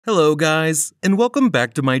Hello guys, and welcome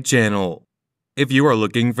back to my channel. If you are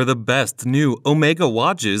looking for the best new Omega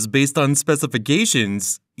watches based on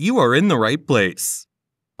specifications, you are in the right place.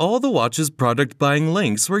 All the watch's product buying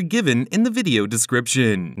links were given in the video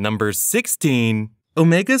description. Number 16.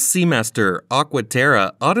 Omega Seamaster Aqua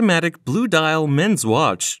Terra Automatic Blue Dial Men's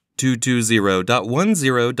Watch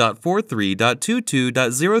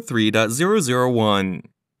 220.10.43.22.03.001.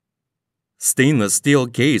 Stainless steel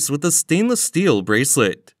case with a stainless steel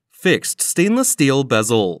bracelet. Fixed stainless steel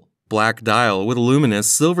bezel. Black dial with luminous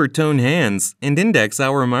silver tone hands and index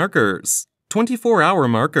hour markers. 24-hour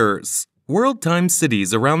markers. World time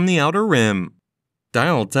cities around the outer rim.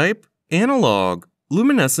 Dial type, analog.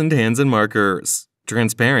 Luminescent hands and markers.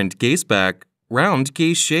 Transparent case back. Round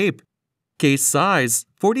case shape. Case size,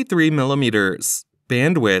 43 mm.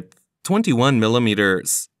 Bandwidth, 21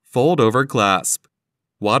 mm. Fold over clasp.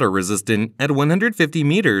 Water resistant at 150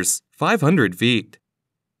 meters, 500 feet.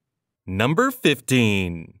 Number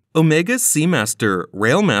 15. Omega Seamaster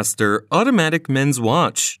Railmaster Automatic Men's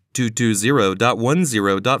Watch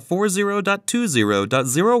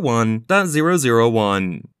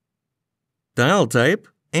 220.10.40.20.01.001. Dial type,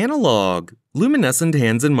 analog. Luminescent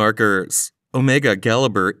hands and markers. Omega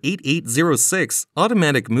caliber 8806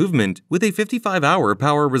 automatic movement with a 55-hour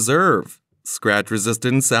power reserve.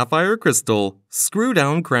 Scratch-resistant sapphire crystal,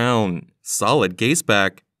 screw-down crown, solid case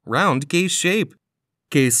back, round case shape.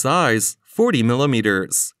 Case size, 40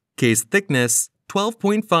 mm. Case thickness,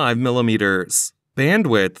 12.5 mm.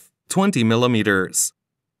 Bandwidth, 20 mm.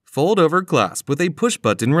 Fold-over clasp with a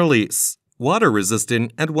push-button release.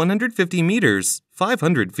 Water-resistant at 150 meters,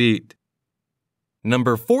 500 feet.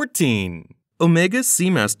 Number 14. Omega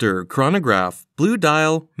Seamaster Chronograph Blue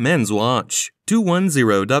Dial Men's Watch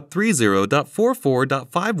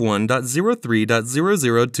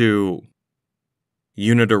 210.30.44.51.03.002.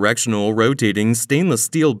 Unidirectional rotating stainless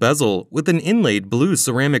steel bezel with an inlaid blue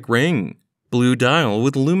ceramic ring. Blue dial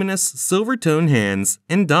with luminous silver tone hands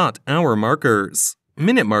and dot hour markers.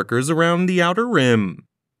 Minute markers around the outer rim.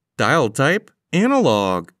 Dial type,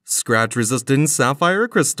 analog. Scratch-resistant sapphire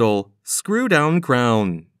crystal. Screw-down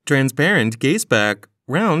crown. Transparent case back.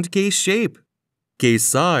 Round case shape. Case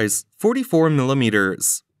size, 44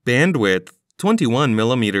 mm. Bandwidth, 21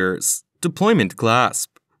 mm. Deployment clasp.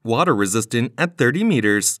 Water resistant at 30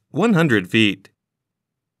 meters, 100 feet.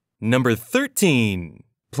 Number 13.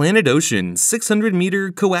 Planet Ocean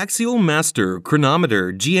 600-meter Coaxial Master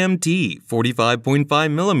Chronometer GMT 45.5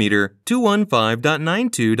 mm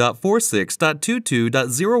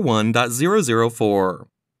 215.92.46.22.01.004.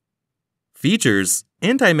 Features: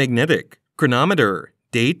 anti-magnetic, chronometer,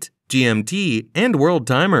 date, GMT, and world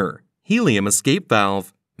timer, helium escape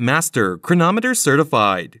valve, master chronometer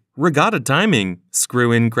certified, regatta timing,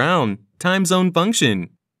 screw-in crown, time zone function,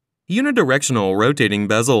 unidirectional rotating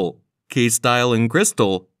bezel, case style in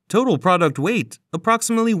crystal, total product weight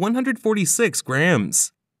approximately 146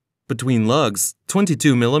 grams. Between lugs,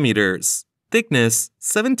 22 mm, thickness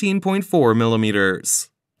 17.4 mm,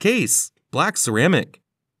 case, black ceramic.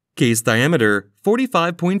 Case diameter,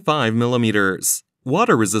 45.5 mm.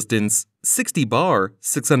 Water resistance, 60 bar,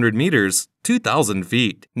 600 meters, 2,000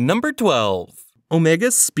 feet. Number 12. Omega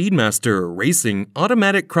Speedmaster Racing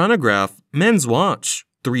Automatic Chronograph Men's Watch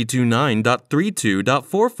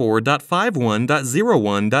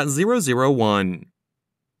 329.32.44.51.01.001.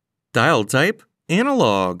 Dial type,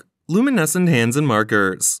 analog. Luminescent hands and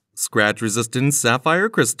markers. Scratch-resistant sapphire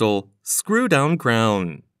crystal. Screw-down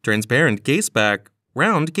crown. Transparent case back.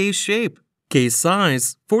 Round case shape. Case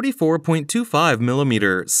size, 44.25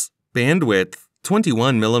 mm. Bandwidth,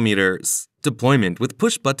 21 mm. Deployment with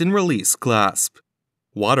push-button release clasp.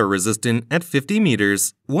 Water resistant at 50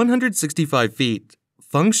 meters, 165 feet.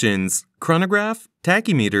 Functions: chronograph,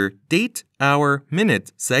 tachymeter, date, hour,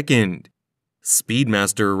 minute, second.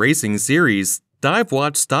 Speedmaster Racing Series, dive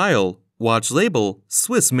watch style, watch label,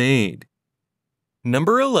 Swiss made.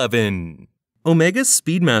 Number 11. Omega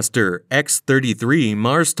Speedmaster X33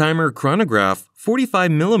 Mars Timer Chronograph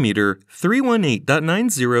 45 mm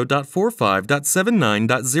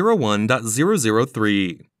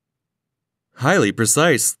 318.90.45.79.01.003. Highly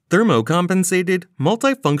precise, thermocompensated,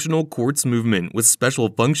 multifunctional quartz movement with special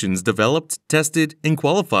functions developed, tested, and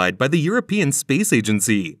qualified by the European Space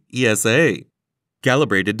Agency, ESA.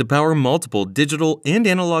 Calibrated to power multiple digital and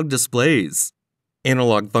analog displays.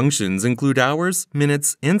 Analog functions include hours,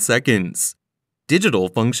 minutes, and seconds. Digital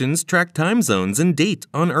functions track time zones and date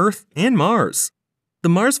on Earth and Mars. The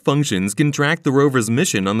Mars functions can track the rover's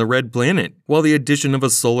mission on the red planet, while the addition of a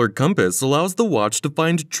solar compass allows the watch to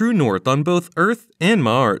find true north on both Earth and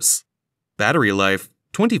Mars. Battery life,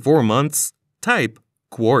 24 months. Type,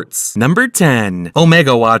 quartz. Number 10.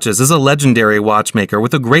 Omega Watches is a legendary watchmaker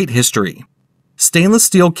with a great history. Stainless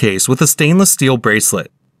steel case with a stainless steel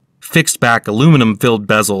bracelet. Fixed back aluminum-filled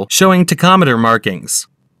bezel showing tachometer markings.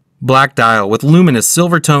 Black dial with luminous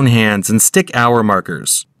silver tone hands and stick hour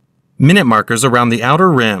markers. Minute markers around the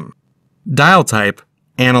outer rim. Dial type,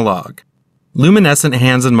 analog. Luminescent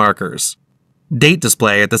hands and markers. Date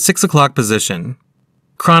display at the 6 o'clock position.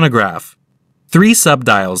 Chronograph. 3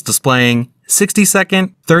 subdials displaying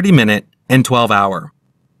 60-second, 30-minute, and 12-hour.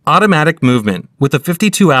 Automatic movement with a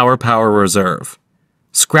 52-hour power reserve.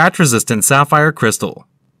 Scratch-resistant sapphire crystal.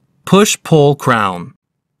 Push-pull crown.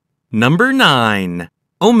 Number 9.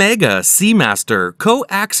 Omega Seamaster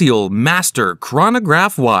Co-Axial Master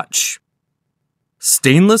Chronograph Watch.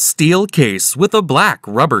 Stainless steel case with a black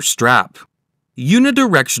rubber strap.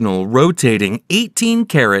 Unidirectional rotating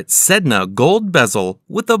 18-karat Sedna gold bezel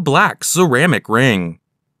with a black ceramic ring.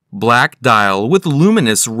 Black dial with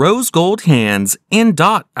luminous rose gold hands and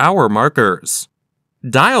dot hour markers.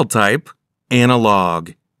 Dial type,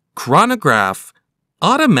 analog. Chronograph,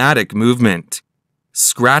 automatic movement.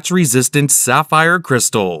 Scratch-resistant sapphire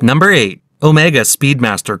crystal. Number 8. Omega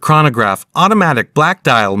Speedmaster Chronograph Automatic Black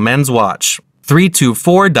Dial Men's Watch.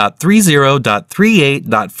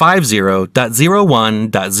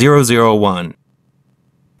 324.30.38.50.01.001.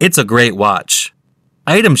 It's a great watch.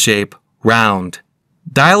 Item shape, round.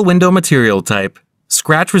 Dial window material type,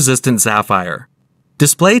 scratch-resistant sapphire.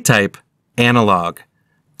 Display type, analog.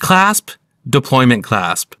 Clasp, deployment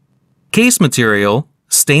clasp. Case material,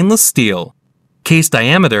 stainless steel. Case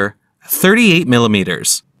diameter, 38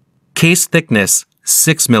 millimeters. Case thickness,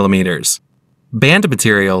 6 millimeters. Band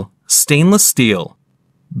material, stainless steel.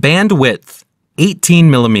 Band width, 18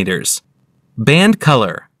 millimeters. Band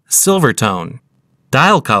color, silver tone.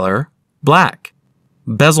 Dial color, black.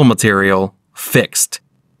 Bezel material, fixed.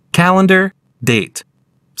 Calendar, date.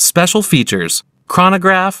 Special features,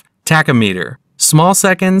 chronograph, tachometer, small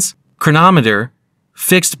seconds, chronometer,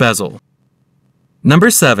 fixed bezel. Number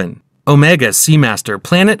 7. Omega Seamaster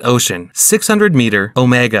Planet Ocean 600-meter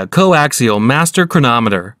Omega Coaxial Master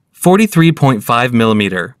Chronometer 43.5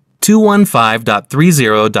 millimeter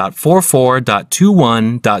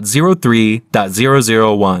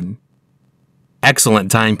 215.30.44.21.03.001. Excellent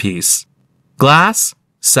timepiece. Glass,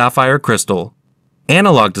 sapphire crystal.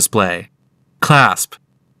 Analog display. Clasp.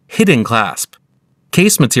 Hidden clasp.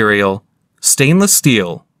 Case material, stainless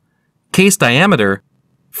steel. Case diameter,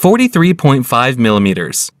 43.5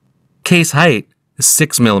 millimeters. Case height,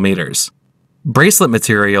 6 millimeters. Bracelet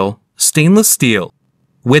material, stainless steel.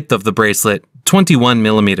 Width of the bracelet, 21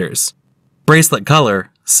 millimeters. Bracelet color,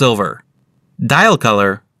 silver. Dial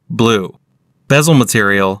color, blue. Bezel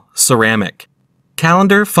material, ceramic.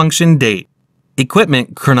 Calendar function date.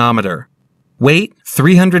 Equipment chronometer. Weight,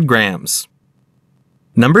 300 grams.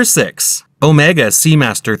 Number 6. Omega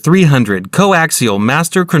Seamaster 300 Coaxial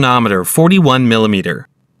Master Chronometer 41 millimeter.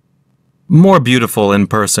 More beautiful in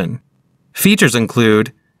person. Features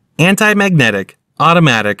include anti-magnetic,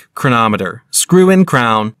 automatic chronometer, screw-in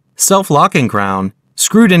crown, self-locking crown,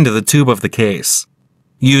 screwed into the tube of the case.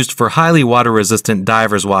 Used for highly water-resistant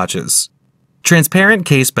divers' watches. Transparent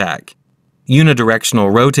case back.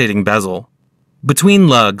 Unidirectional rotating bezel. Between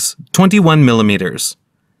lugs, 21 millimeters.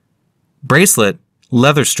 Bracelet,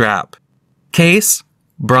 leather strap. Case,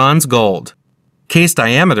 bronze gold. Case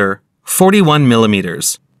diameter, 41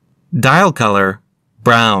 millimeters. Dial color,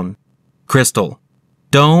 brown. Crystal.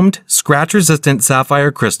 Domed, scratch-resistant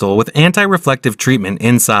sapphire crystal with anti-reflective treatment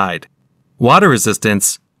inside. Water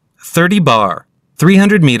resistance, 30 bar,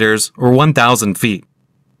 300 meters or 1,000 feet.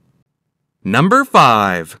 Number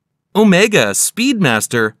 5. Omega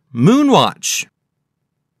Speedmaster Moonwatch.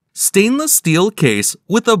 Stainless steel case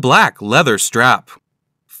with a black leather strap.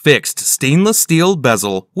 Fixed stainless steel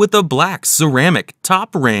bezel with a black ceramic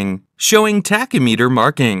top ring showing tachometer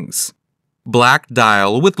markings. Black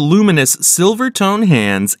dial with luminous silver tone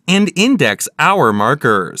hands and index hour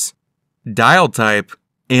markers. Dial type,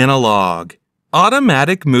 analog.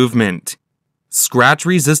 Automatic movement.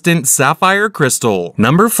 Scratch-resistant sapphire crystal.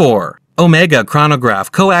 Number 4. Omega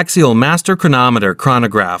Chronograph Coaxial Master Chronometer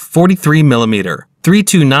Chronograph 43 millimeter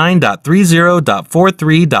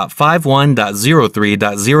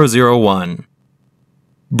 329.30.43.51.03.001.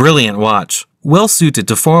 Brilliant watch, well suited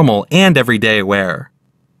to formal and everyday wear.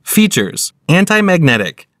 Features: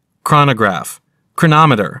 anti-magnetic, chronograph,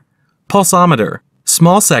 chronometer, pulsometer,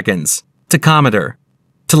 small seconds, tachometer,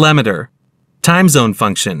 telemeter, time zone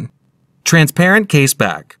function, transparent case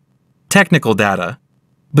back, technical data,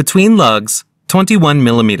 between lugs, 21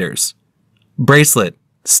 millimeters, bracelet,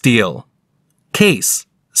 steel, case,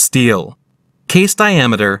 steel, case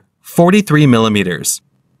diameter, 43 millimeters.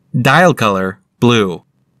 Dial color, blue.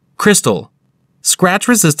 Crystal,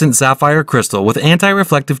 scratch-resistant sapphire crystal with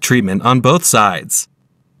anti-reflective treatment on both sides.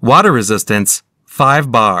 Water resistance, 5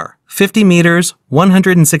 bar, 50 meters,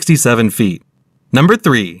 167 feet. Number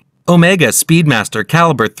 3. Omega Speedmaster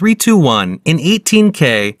Caliber 321 in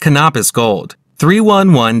 18K Canopus Gold,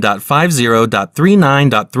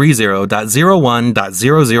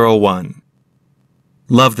 311.50.39.30.01.001.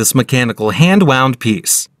 Love this mechanical hand-wound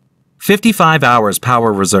piece. 55 hours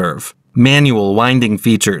power reserve. Manual winding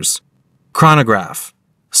features. Chronograph.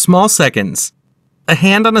 Small seconds. A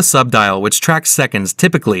hand on a subdial which tracks seconds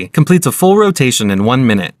typically completes a full rotation in 1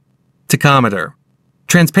 minute. Tachometer.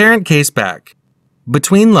 Transparent case back.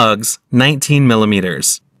 Between lugs, 19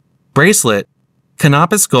 millimeters. Bracelet,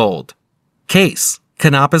 Canopus Gold. Case,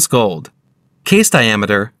 Canopus Gold. Case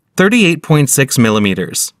diameter, 38.6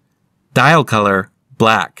 millimeters. Dial color,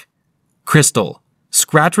 black. Crystal,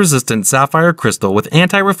 scratch-resistant sapphire crystal with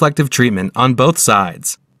anti-reflective treatment on both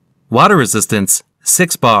sides. Water resistance,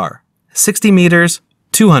 6 bar, 60 meters,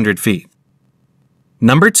 200 feet.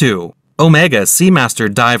 Number 2. Omega Seamaster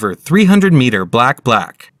Diver 300 meter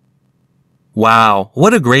black. Wow,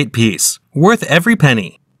 what a great piece. Worth every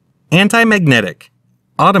penny. Anti-magnetic.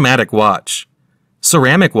 Automatic watch.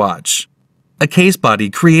 Ceramic watch. A case body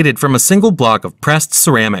created from a single block of pressed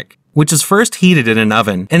ceramic, which is first heated in an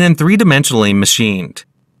oven and then three-dimensionally machined.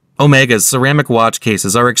 Omega's ceramic watch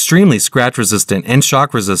cases are extremely scratch-resistant and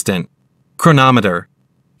shock-resistant. Chronometer.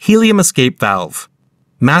 Helium escape valve.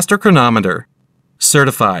 Master chronometer.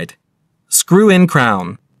 Certified. Screw-in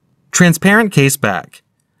crown. Transparent case back.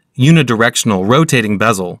 Unidirectional rotating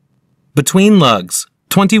bezel. Between lugs,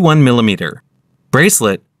 21 millimeter.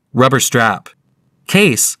 Bracelet, rubber strap.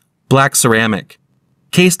 Case, black ceramic.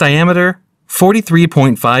 Case diameter,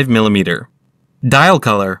 43.5 millimeter. Dial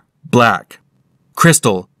color, black.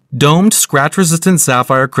 Crystal, domed scratch-resistant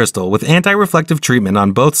sapphire crystal with anti-reflective treatment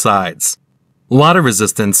on both sides. Water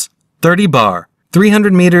resistance, 30 bar,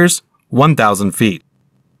 300 meters, 1,000 feet.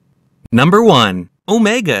 Number 1.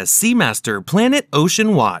 Omega Seamaster Planet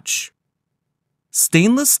Ocean Watch.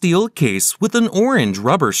 Stainless steel case with an orange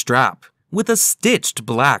rubber strap with a stitched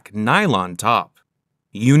black nylon top.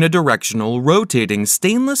 Unidirectional rotating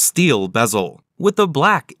stainless steel bezel with a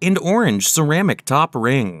black and orange ceramic top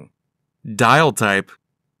ring. Dial type,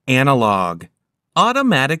 analog.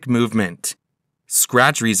 Automatic movement.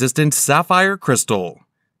 Scratch-resistant sapphire crystal.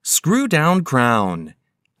 Screw-down crown.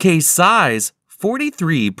 Case size,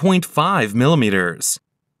 43.5 millimeters.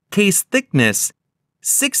 Case thickness,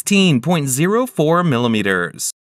 16.04 millimeters.